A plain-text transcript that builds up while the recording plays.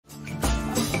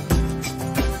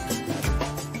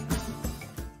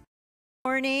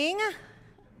morning.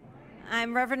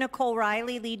 I'm Reverend Nicole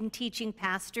Reilley, lead and teaching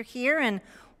pastor here, and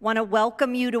want to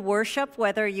welcome you to worship,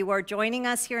 whether you are joining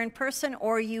us here in person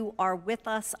or you are with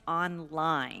us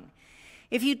online.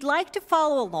 If you'd like to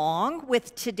follow along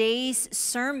with today's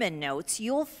sermon notes,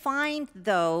 you'll find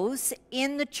those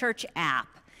in the church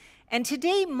app. And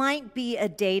today might be a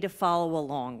day to follow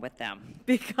along with them,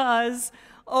 because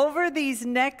over these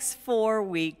next 4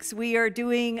 weeks, we are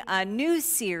doing a new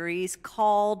series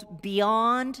called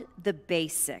Beyond the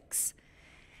Basics.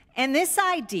 And this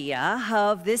idea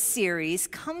of this series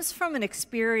comes from an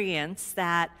experience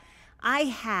that I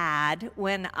had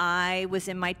when I was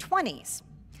in my 20s.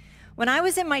 When I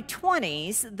was in my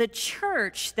 20s, the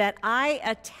church that I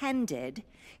attended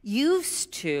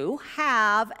used to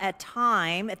have a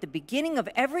time at the beginning of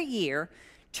every year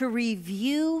to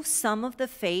review some of the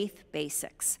faith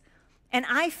basics. And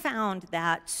I found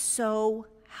that so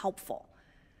helpful,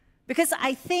 because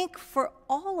I think for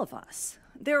all of us,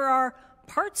 there are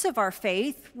parts of our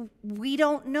faith we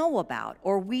don't know about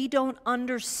or we don't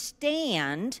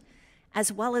understand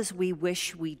as well as we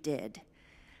wish we did.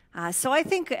 So I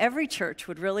think every church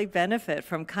would really benefit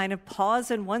from kind of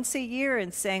pausing once a year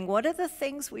and saying, what are the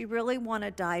things we really want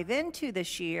to dive into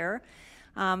this year?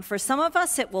 For some of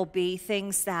us, it will be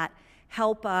things that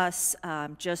help us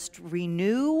just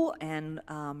renew and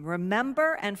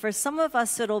remember. And for some of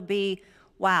us, it'll be,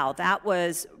 wow, that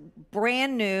was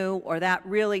brand new, or that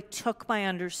really took my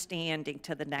understanding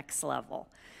to the next level.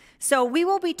 So we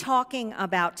will be talking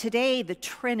about today the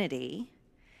Trinity.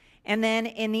 And then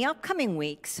in the upcoming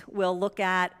weeks, we'll look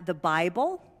at the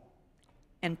Bible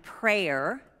and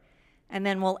prayer. And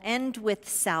then we'll end with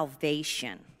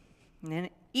salvation. And then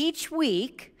each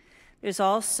week, there's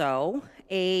also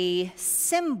a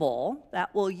symbol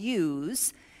that we'll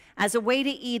use as a way to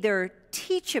either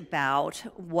teach about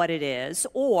what it is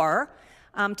or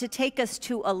to take us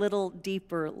to a little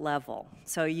deeper level.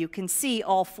 So you can see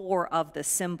all 4 of the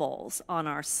symbols on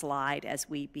our slide as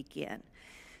we begin.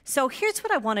 So here's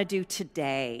what I want to do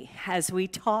today as we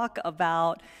talk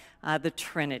about the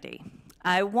Trinity.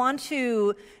 I want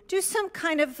to do some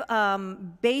kind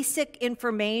of basic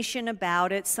information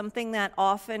about it, something that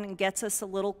often gets us a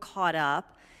little caught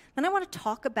up. Then I want to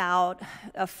talk about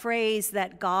a phrase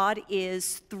that God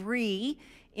is 3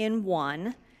 in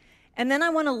 1. And then I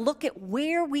want to look at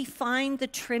where we find the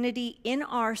Trinity in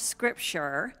our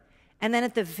scripture. And then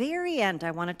at the very end,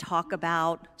 I want to talk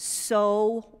about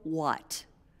so what?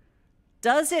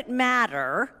 Does it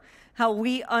matter how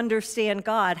we understand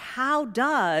God? How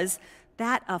does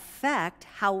that affect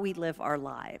how we live our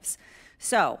lives?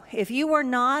 So if you are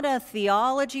not a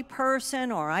theology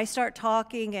person, or I start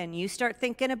talking and you start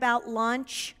thinking about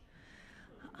lunch,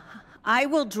 I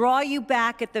will draw you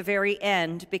back at the very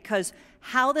end, because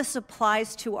how this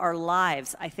applies to our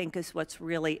lives, I think, is what's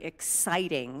really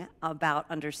exciting about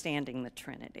understanding the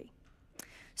Trinity.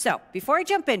 So before I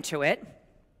jump into it,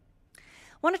 I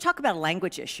want to talk about a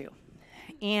language issue.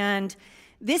 And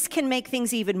this can make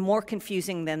things even more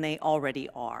confusing than they already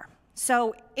are.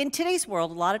 So in today's world,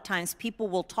 a lot of times people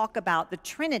will talk about the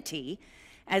Trinity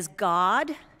as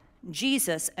God,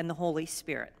 Jesus, and the Holy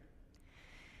Spirit.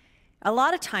 A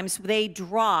lot of times they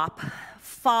drop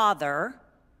Father,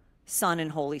 Son,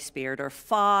 and Holy Spirit, or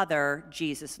Father,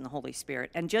 Jesus, and the Holy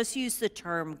Spirit, and just use the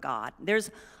term God.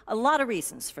 There's a lot of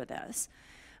reasons for this.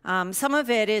 Some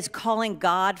of it is calling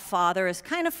God Father has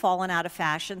kind of fallen out of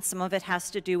fashion. Some of it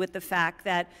has to do with the fact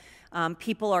that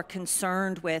people are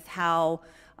concerned with how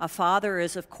a father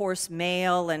is, of course,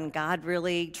 male, and God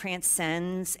really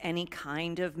transcends any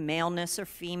kind of maleness or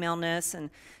femaleness, and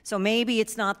so maybe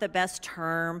it's not the best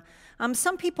term.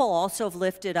 Some people also have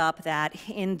lifted up that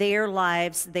in their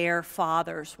lives, their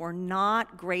fathers were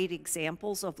not great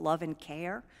examples of love and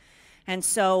care. And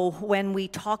so when we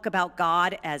talk about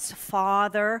God as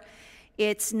Father,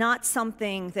 it's not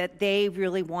something that they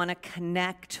really want to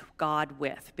connect God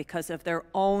with because of their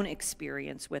own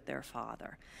experience with their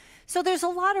father. So there's a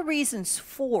lot of reasons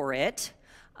for it,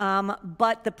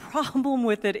 but the problem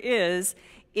with it is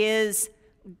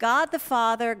God the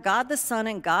Father, God the Son,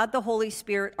 and God the Holy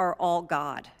Spirit are all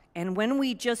God. And when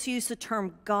we just use the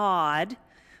term God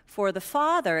for the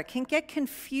Father, it can get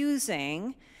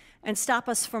confusing and stop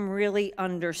us from really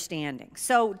understanding.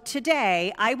 So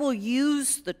today, I will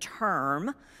use the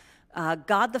term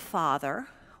God the Father,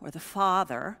 or the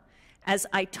Father, as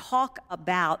I talk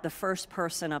about the first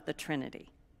person of the Trinity.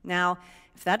 Now,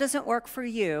 if that doesn't work for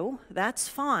you, that's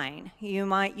fine. You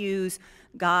might use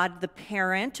God the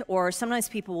Parent, or sometimes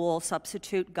people will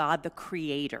substitute God the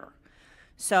Creator.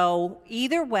 So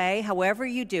either way, however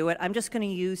you do it, I'm just going to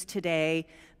use today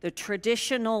the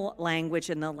traditional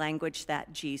language and the language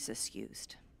that Jesus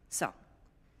used. So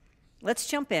let's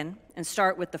jump in and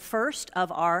start with the first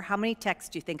of our, how many texts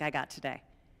do you think I got today?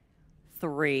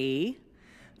 3.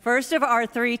 First of our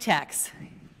 3 texts.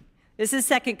 This is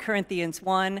 2 Corinthians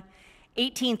 1,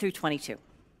 18 through 22.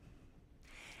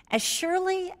 As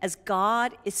surely as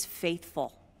God is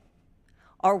faithful,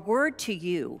 our word to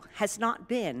you has not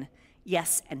been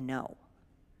yes and no.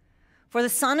 For the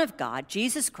Son of God,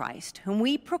 Jesus Christ, whom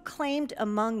we proclaimed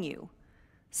among you,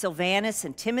 Silvanus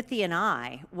and Timothy and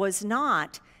I, was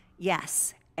not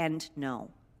yes and no.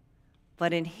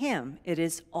 But in him it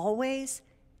is always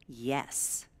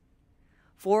yes.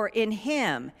 For in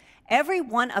him every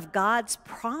one of God's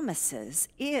promises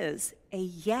is a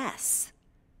yes.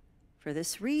 For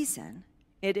this reason,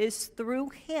 it is through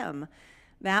him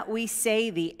that we say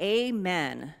the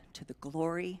amen to the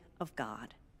glory of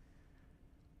God.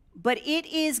 But it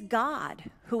is God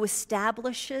who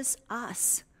establishes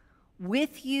us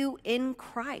with you in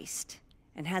Christ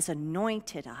and has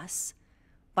anointed us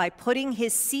by putting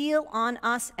his seal on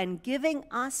us and giving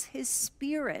us his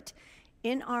Spirit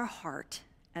in our heart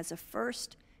as a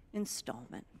first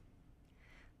installment.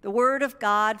 The word of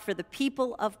God for the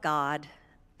people of God.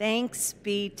 Thanks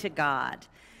be to God.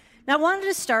 Now, I wanted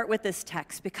to start with this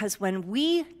text because when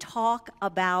we talk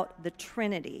about the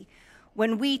Trinity,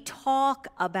 when we talk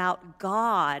about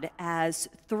God as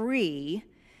 3,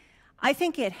 I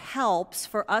think it helps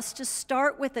for us to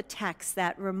start with a text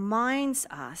that reminds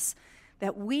us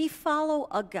that we follow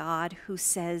a God who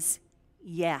says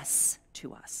yes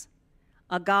to us,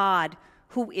 a God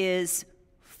who is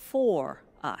for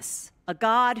us, a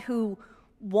God who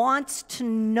wants to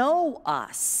know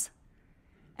us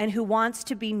and who wants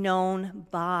to be known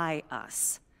by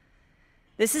us.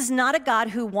 This is not a God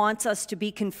who wants us to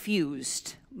be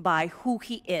confused by who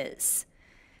he is.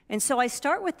 And so I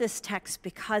start with this text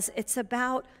because it's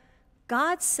about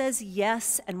God says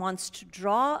yes and wants to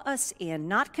draw us in,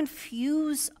 not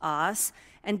confuse us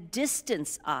and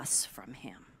distance us from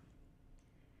him.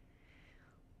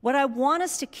 What I want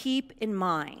us to keep in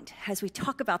mind as we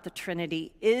talk about the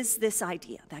Trinity is this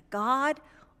idea that God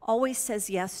always says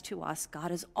yes to us.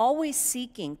 God is always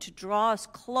seeking to draw us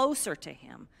closer to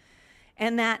him.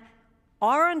 And that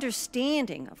our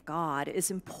understanding of God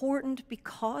is important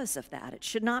because of that. It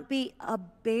should not be a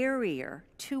barrier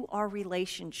to our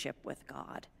relationship with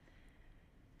God.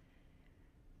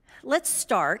 Let's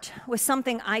start with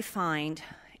something I find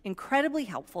incredibly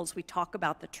helpful as we talk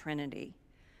about the Trinity.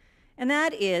 And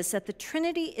that is that the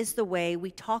Trinity is the way we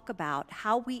talk about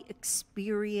how we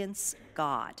experience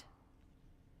God.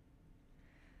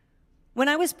 When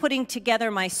I was putting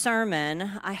together my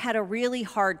sermon, I had a really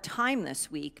hard time this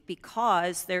week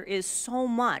because there is so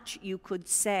much you could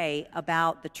say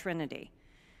about the Trinity.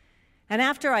 And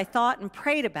after I thought and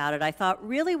prayed about it, I thought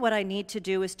really what I need to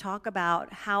do is talk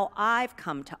about how I've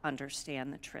come to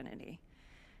understand the Trinity.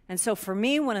 And so for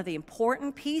me, one of the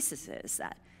important pieces is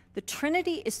that the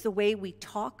Trinity is the way we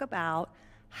talk about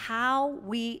how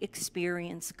we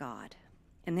experience God.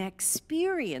 And the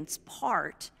experience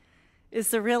part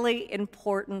is the really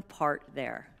important part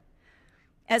there.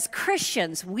 As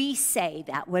Christians, we say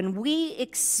that when we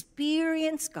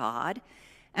experience God,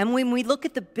 and when we look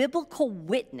at the biblical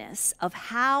witness of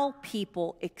how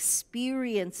people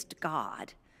experienced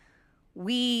God,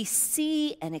 we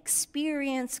see and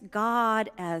experience God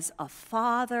as a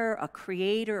father, a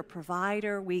creator, a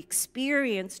provider. We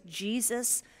experience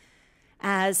Jesus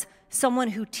as someone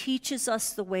who teaches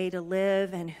us the way to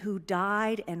live and who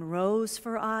died and rose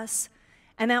for us.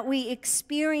 And that we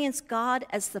experience God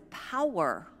as the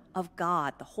power of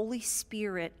God, the Holy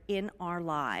Spirit in our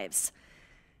lives.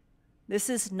 This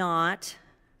is not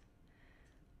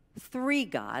 3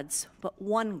 gods, but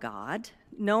one God,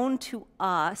 known to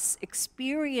us,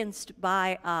 experienced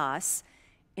by us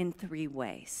in 3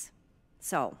 ways.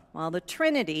 So, while the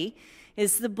Trinity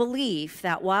is the belief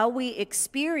that while we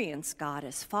experience God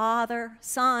as Father,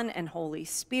 Son, and Holy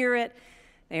Spirit,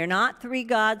 they are not 3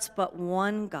 gods, but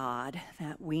one God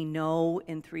that we know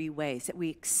in 3 ways, that we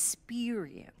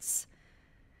experience.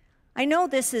 I know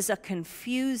this is a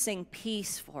confusing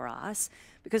piece for us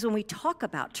because when we talk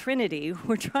about Trinity,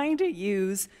 we're trying to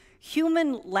use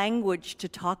human language to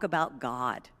talk about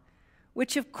God,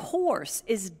 which of course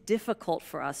is difficult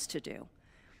for us to do.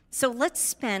 So let's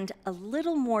spend a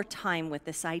little more time with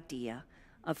this idea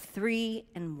of 3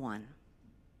 and 1.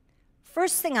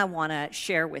 First thing I want to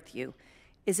share with you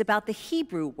is about the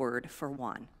Hebrew word for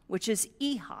one, which is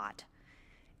ehad.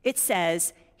 It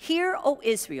says, "Hear, O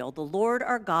Israel, the Lord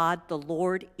our God, the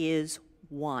Lord is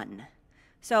one.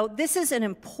 So this is an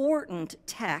important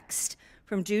text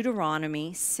from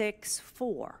Deuteronomy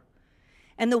 6:4.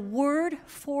 And the word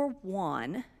for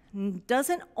one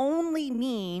doesn't only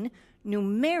mean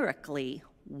numerically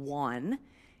one,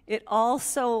 it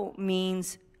also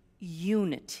means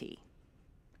unity.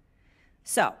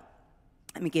 So,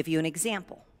 let me give you an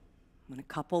example. When a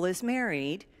couple is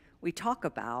married, we talk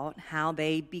about how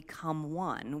they become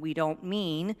one. We don't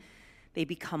mean they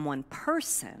become one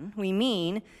person. We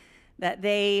mean that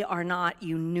they are not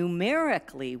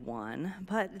numerically one,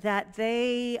 but that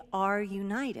they are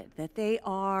united, that they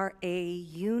are a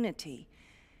unity.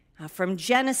 From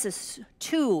Genesis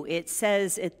 2, it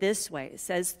says it this way. It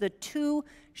says, the two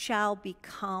shall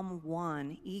become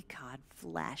one, echad,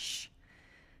 flesh.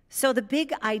 So the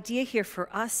big idea here for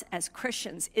us as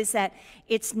Christians is that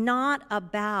it's not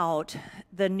about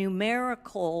the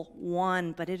numerical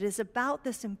one, but it is about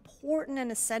this important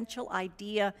and essential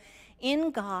idea in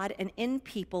God and in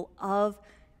people of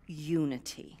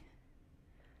unity.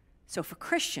 So for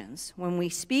Christians, when we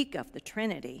speak of the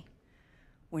Trinity,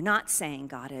 we're not saying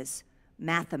God is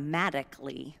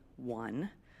mathematically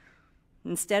one.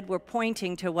 Instead, we're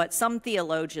pointing to what some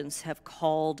theologians have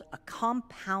called a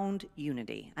compound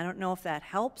unity. I don't know if that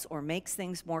helps or makes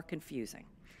things more confusing.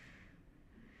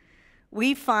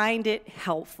 We find it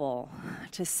helpful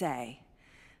to say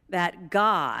that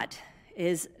God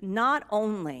is not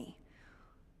only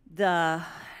the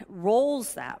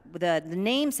roles that, the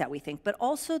names that we think, but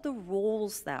also the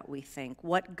roles that we think,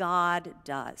 what God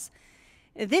does.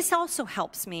 This also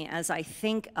helps me as I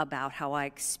think about how I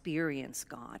experience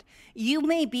God. You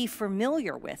may be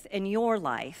familiar with in your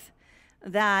life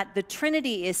that the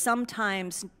Trinity is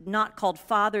sometimes not called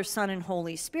Father, Son, and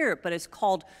Holy Spirit, but is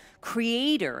called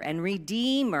Creator and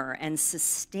Redeemer and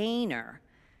Sustainer.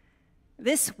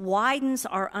 This widens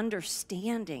our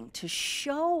understanding to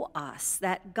show us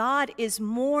that God is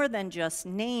more than just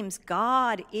names.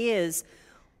 God is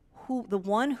the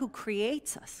one who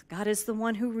creates us. God is the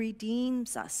one who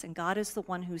redeems us, and God is the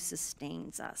one who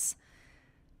sustains us.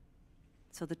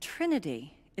 So the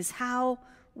Trinity is how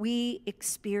we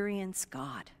experience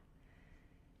God.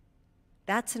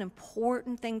 That's an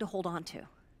important thing to hold on to.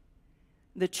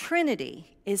 The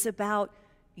Trinity is about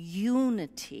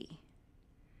unity.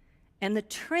 And the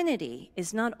Trinity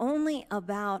is not only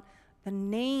about the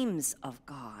names of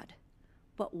God,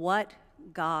 but what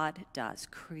God does: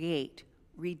 create,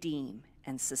 redeem,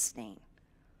 and sustain.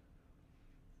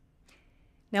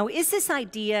 Now, is this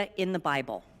idea in the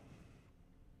Bible?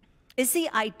 Is the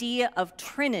idea of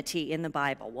Trinity in the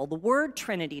Bible? Well, the word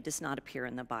Trinity does not appear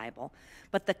in the Bible,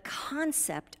 but the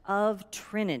concept of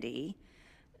Trinity,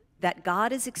 that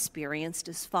God is experienced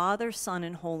as Father, Son,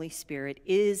 and Holy Spirit,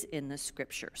 is in the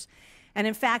Scriptures. And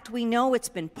in fact, we know it's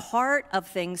been part of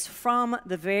things from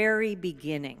the very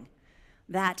beginning,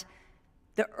 that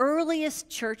the earliest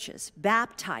churches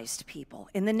baptized people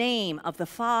in the name of the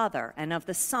Father and of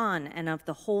the Son and of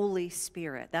the Holy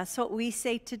Spirit. That's what we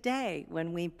say today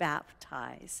when we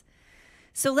baptize.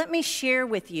 So let me share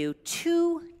with you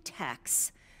two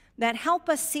texts that help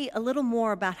us see a little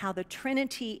more about how the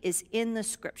Trinity is in the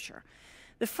Scripture.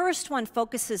 The first one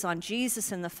focuses on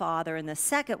Jesus and the Father, and the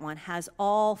second one has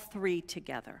all three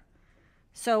together.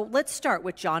 So let's start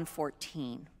with John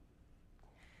 14.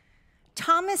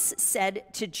 Thomas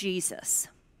said to Jesus,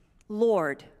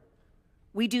 "Lord,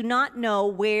 we do not know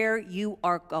where you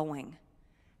are going.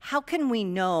 How can we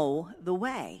know the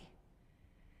way?"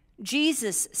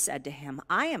 Jesus said to him,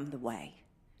 "I am the way,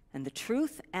 and the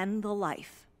truth, and the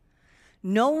life.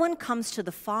 No one comes to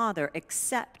the Father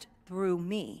except through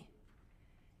me.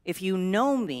 If you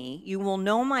know me, you will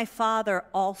know my Father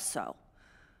also.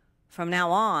 From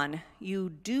now on, you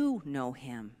do know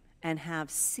him and have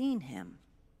seen him."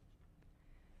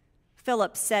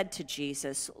 Philip said to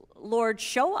Jesus, "Lord,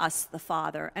 show us the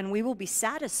Father, and we will be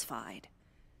satisfied."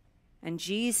 And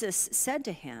Jesus said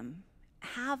to him,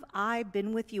 "Have I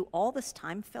been with you all this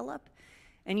time, Philip,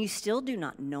 and you still do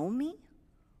not know me?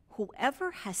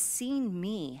 Whoever has seen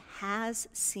me has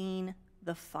seen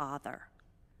the Father."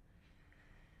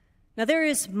 Now, there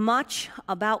is much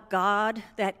about God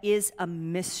that is a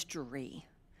mystery.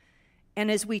 And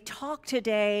as we talk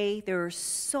today, there are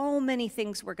so many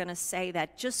things we're going to say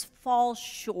that just fall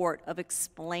short of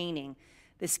explaining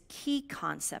this key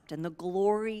concept and the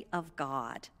glory of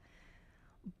God.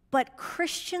 But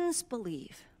Christians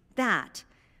believe that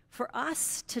for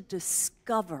us to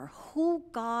discover who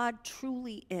God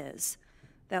truly is,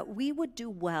 that we would do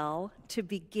well to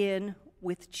begin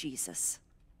with Jesus.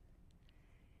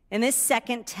 In this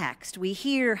second text, we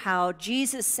hear how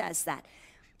Jesus says that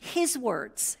his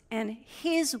words and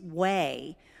his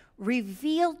way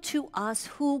revealed to us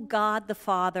who God the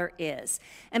Father is.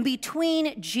 And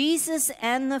between Jesus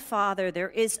and the Father, there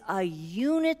is a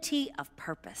unity of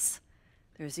purpose.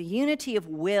 There's a unity of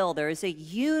will. There is a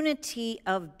unity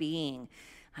of being.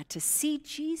 To see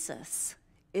Jesus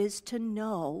is to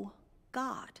know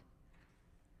God.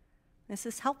 This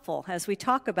is helpful as we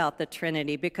talk about the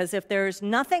Trinity, because if there's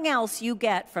nothing else you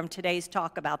get from today's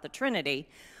talk about the Trinity,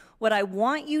 what I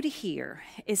want you to hear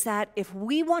is that if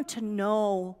we want to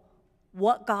know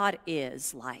what God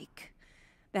is like,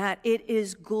 that it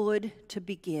is good to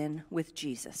begin with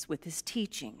Jesus, with his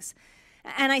teachings.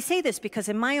 And I say this because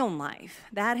in my own life,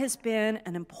 that has been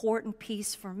an important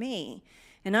piece for me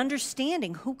in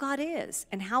understanding who God is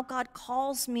and how God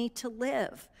calls me to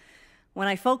live. When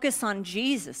I focus on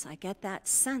Jesus, I get that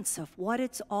sense of what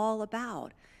it's all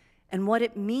about and what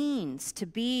it means to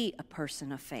be a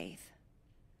person of faith.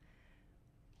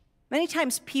 Many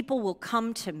times people will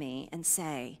come to me and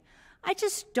say, I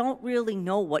just don't really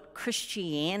know what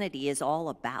Christianity is all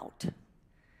about.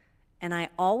 And I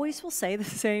always will say the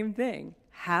same thing.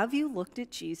 Have you looked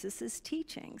at Jesus'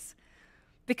 teachings?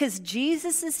 Because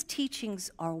Jesus'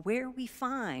 teachings are where we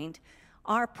find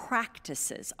our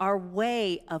practices, our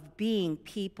way of being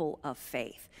people of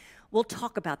faith. We'll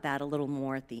talk about that a little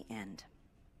more at the end.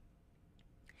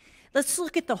 Let's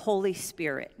look at the Holy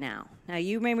Spirit now. Now,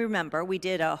 you may remember we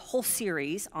did a whole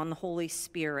series on the Holy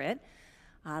Spirit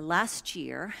last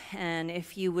year, and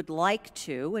if you would like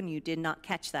to, and you did not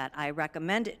catch that, I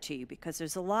recommend it to you because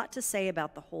there's a lot to say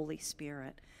about the Holy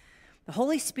Spirit. The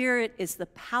Holy Spirit is the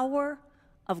power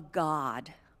of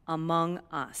God among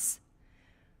us.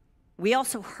 We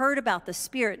also heard about the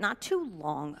Spirit not too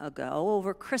long ago,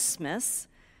 over Christmas,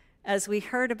 as we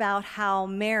heard about how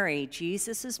Mary,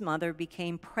 Jesus' mother,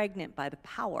 became pregnant by the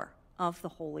power of the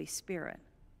Holy Spirit.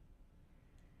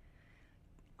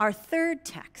 Our third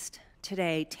text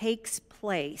today takes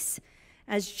place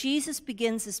as Jesus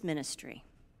begins his ministry.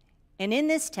 And in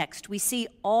this text, we see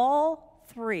all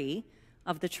three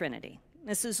of the Trinity.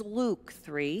 This is Luke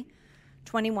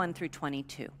 3:21 through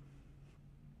 22.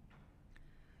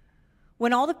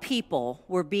 When all the people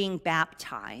were being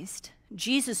baptized,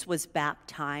 Jesus was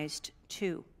baptized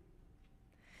too.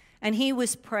 And he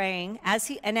was praying, as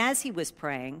he was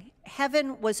praying,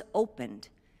 heaven was opened,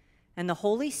 and the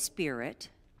Holy Spirit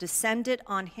descended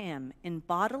on him in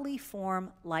bodily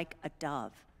form like a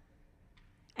dove.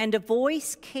 And a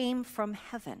voice came from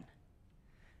heaven,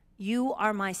 "You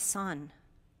are my Son,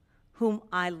 whom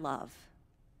I love.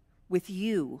 With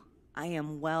you I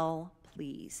am well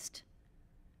pleased."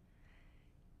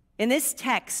 In this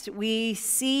text, we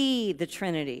see the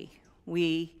Trinity.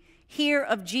 We hear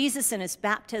of Jesus and his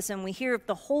baptism. We hear of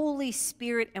the Holy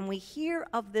Spirit, and we hear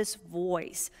of this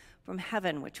voice from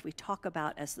heaven, which we talk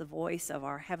about as the voice of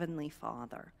our Heavenly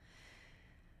Father.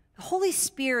 The Holy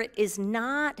Spirit is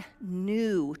not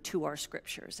new to our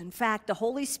scriptures. In fact, the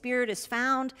Holy Spirit is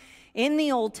found in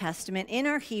the Old Testament, in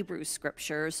our Hebrew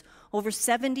scriptures, over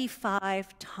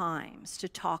 75 times to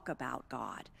talk about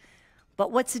God.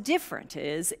 But what's different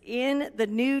is in the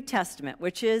New Testament,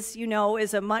 which is,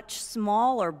 is a much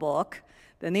smaller book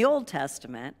than the Old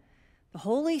Testament, the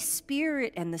Holy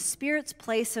Spirit and the Spirit's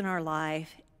place in our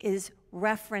life is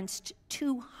referenced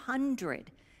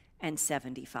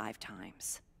 275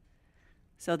 times.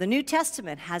 So the New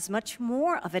Testament has much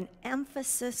more of an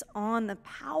emphasis on the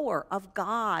power of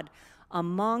God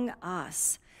among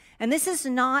us. And this is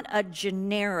not a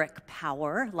generic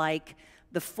power like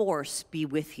the force be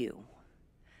with you.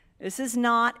 This is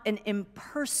not an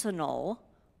impersonal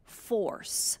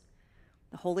force.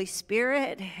 The Holy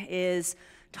Spirit is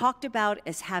talked about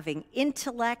as having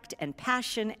intellect and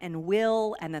passion and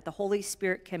will, and that the Holy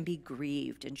Spirit can be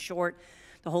grieved. In short,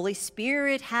 the Holy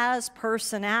Spirit has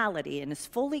personality and is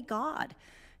fully God,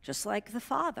 just like the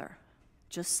Father,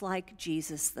 just like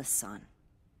Jesus the Son.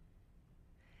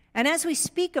 And as we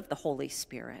speak of the Holy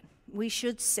Spirit, we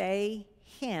should say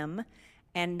him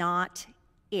and not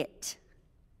it.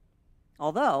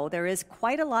 Although there is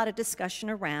quite a lot of discussion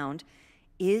around,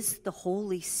 is the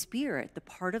Holy Spirit the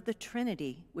part of the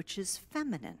Trinity which is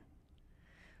feminine?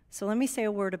 So let me say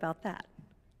a word about that.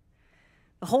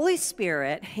 The Holy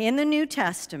Spirit in the New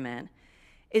Testament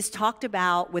is talked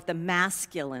about with the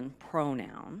masculine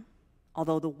pronoun,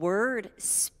 although the word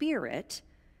spirit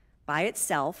by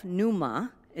itself,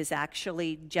 pneuma, is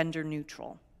actually gender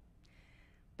neutral.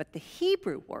 But the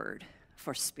Hebrew word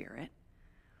for spirit,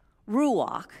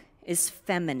 ruach, is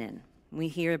feminine. We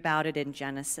hear about it in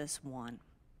Genesis 1.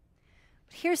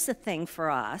 But here's the thing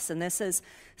for us, and this is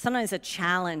sometimes a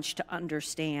challenge to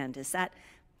understand, is that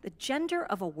the gender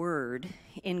of a word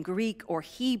in Greek or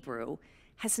Hebrew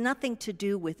has nothing to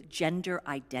do with gender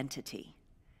identity.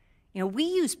 You know, we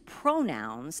use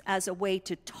pronouns as a way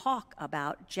to talk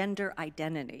about gender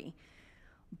identity,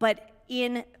 but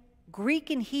in Greek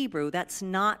and Hebrew, that's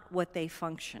not what they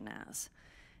function as.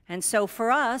 And so for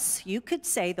us, you could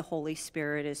say the Holy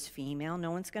Spirit is female.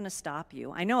 No one's going to stop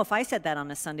you. I know if I said that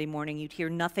on a Sunday morning, you'd hear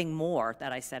nothing more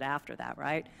that I said after that,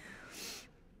 right?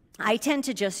 I tend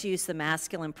to just use the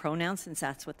masculine pronoun since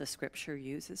that's what the scripture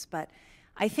uses, but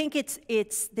I think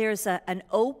there's an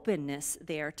openness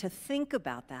there to think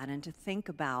about that and to think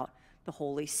about the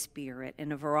Holy Spirit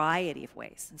in a variety of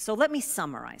ways. And so let me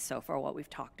summarize so far what we've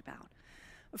talked about.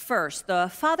 First,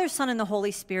 the Father, Son, and the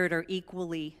Holy Spirit are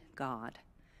equally God.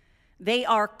 They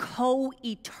are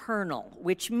co-eternal,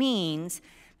 which means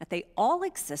that they all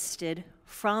existed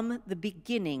from the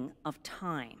beginning of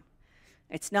time.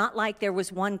 It's not like there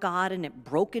was one God and it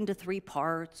broke into three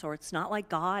parts, or it's not like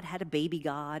God had a baby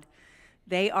God.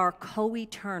 They are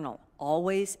co-eternal,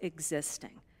 always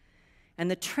existing.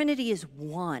 And the Trinity is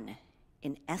one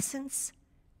in essence,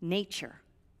 nature,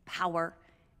 power,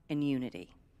 and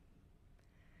unity.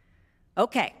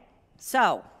 Okay,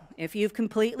 so if you've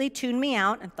completely tuned me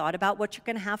out and thought about what you're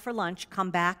going to have for lunch,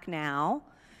 come back now,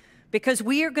 because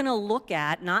we are going to look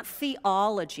at not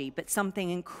theology, but something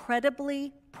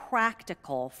incredibly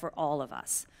practical for all of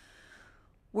us.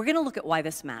 We're going to look at why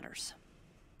this matters.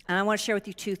 And I want to share with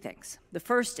you two things. The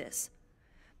first is,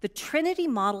 the Trinity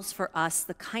models for us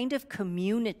the kind of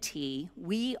community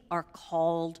we are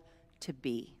called to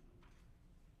be.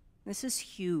 This is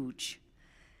huge,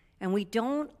 and we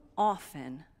don't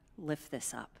often lift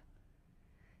this up.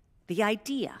 The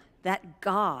idea that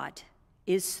God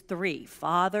is three,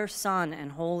 Father, Son,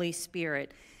 and Holy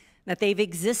Spirit, that they've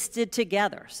existed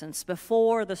together since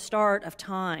before the start of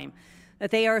time, that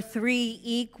they are three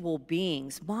equal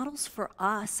beings, models for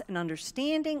us an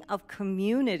understanding of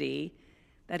community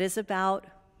that is about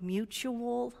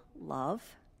mutual love,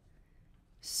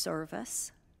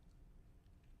 service,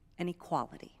 and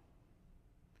equality.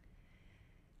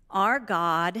 Our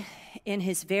God, in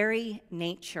his very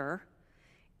nature,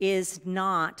 is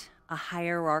not a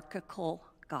hierarchical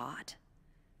God.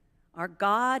 Our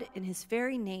God, in his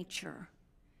very nature,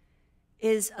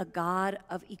 is a God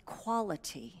of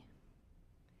equality.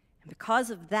 And because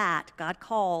of that, God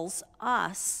calls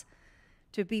us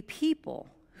to be people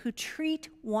who treat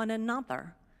one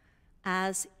another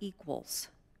as equals.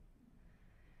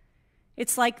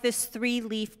 It's like this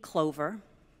three-leaf clover.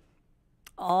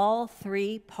 All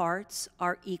three parts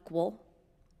are equal.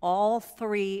 All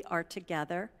three are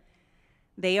together.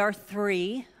 They are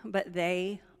three, but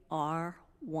they are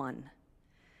one.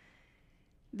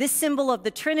 This symbol of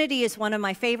the Trinity is one of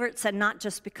my favorites, and not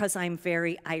just because I'm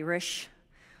very Irish,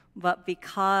 but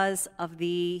because of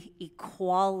the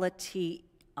equality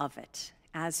of it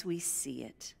as we see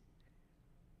it.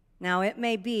 Now, it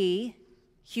may be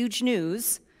huge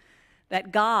news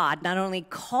that God not only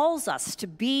calls us to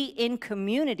be in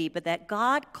community, but that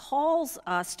God calls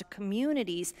us to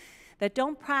communities that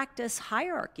don't practice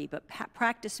hierarchy, but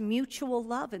practice mutual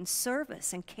love and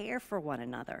service and care for one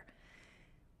another.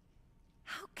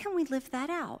 How can we live that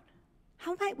out?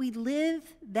 How might we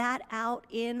live that out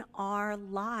in our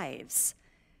lives?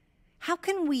 How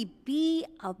can we be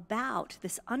about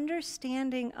this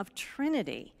understanding of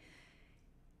Trinity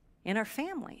in our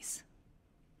families,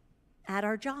 at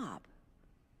our job?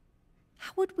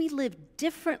 How would we live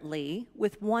differently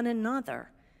with one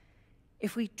another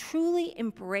if we truly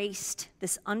embraced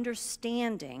this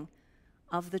understanding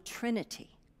of the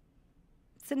Trinity?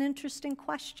 It's an interesting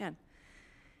question,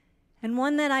 and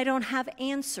one that I don't have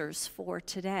answers for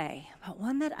today, but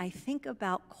one that I think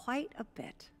about quite a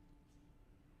bit.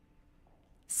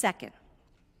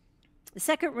 The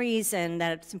second reason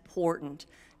that it's important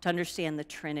to understand the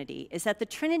Trinity is that the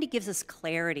Trinity gives us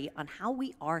clarity on how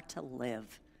we are to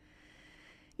live.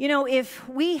 You know, if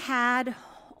we had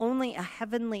only a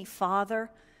Heavenly Father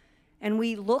and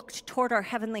we looked toward our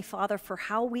Heavenly Father for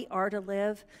how we are to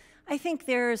live, I think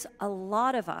there's a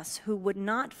lot of us who would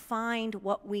not find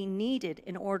what we needed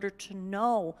in order to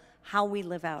know how we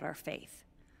live out our faith.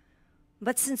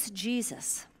 But since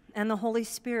Jesus and the Holy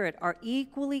Spirit are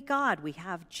equally God, we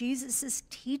have Jesus'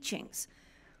 teachings.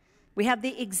 We have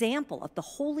the example of the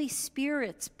Holy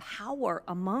Spirit's power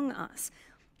among us.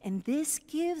 And this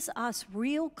gives us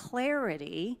real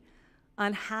clarity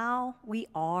on how we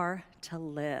are to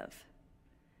live.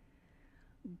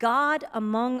 God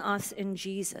among us in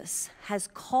Jesus has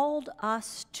called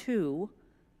us to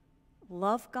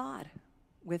love God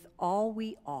with all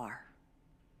we are,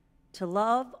 to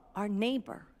love our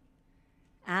neighbor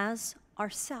as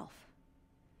ourself,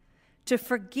 to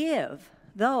forgive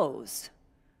those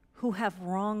who have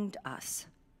wronged us,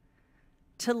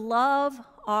 to love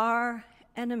our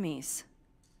enemies,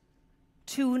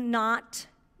 to not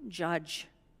judge,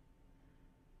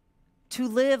 to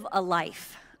live a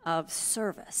life of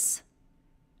service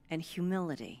and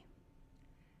humility,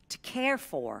 to care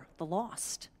for the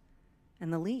lost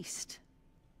and the least.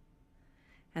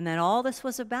 And that all this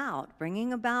was about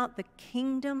bringing about the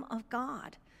kingdom of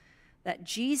God that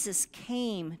Jesus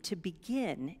came to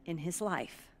begin in his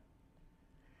life.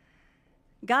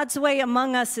 God's way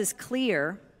among us is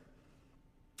clear,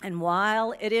 and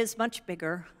while it is much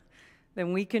bigger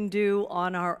than we can do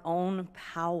on our own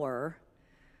power,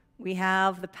 we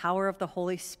have the power of the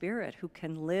Holy Spirit who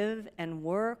can live and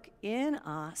work in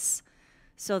us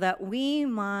so that we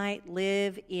might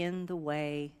live in the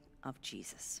way of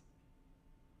Jesus.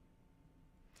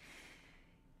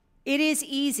 It is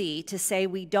easy to say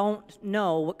we don't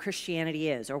know what Christianity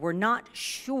is, or we're not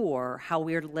sure how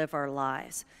we're to live our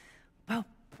lives. But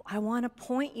I want to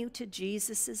point you to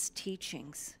Jesus'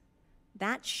 teachings.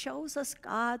 That shows us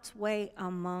God's way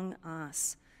among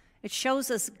us. It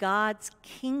shows us God's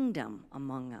kingdom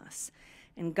among us.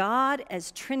 And God,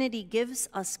 as Trinity, gives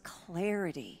us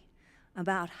clarity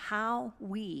about how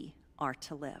we are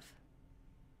to live.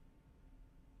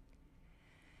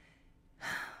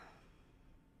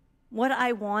 What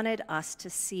I wanted us to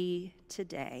see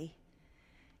today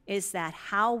is that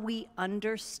how we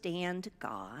understand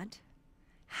God,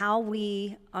 how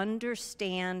we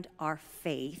understand our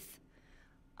faith,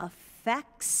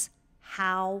 affects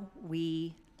how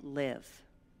we live.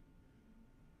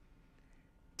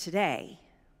 Today,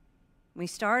 we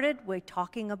started with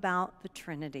talking about the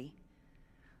Trinity,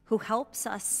 who helps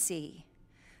us see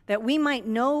that we might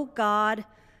know God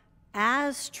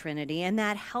as Trinity, and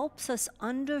that helps us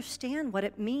understand what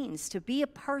it means to be a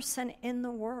person in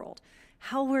the world,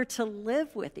 how we're to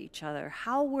live with each other,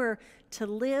 how we're to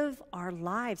live our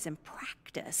lives and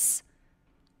practice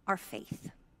our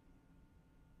faith.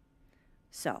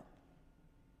 So,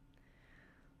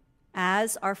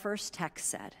 as our first text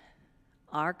said,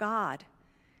 our God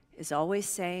is always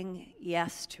saying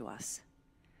yes to us,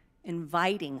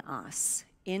 inviting us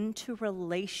into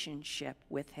relationship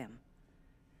with him.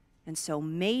 And so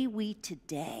may we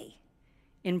today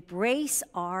embrace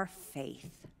our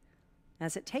faith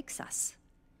as it takes us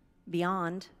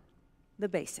beyond the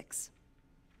basics.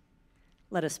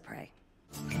 Let us pray.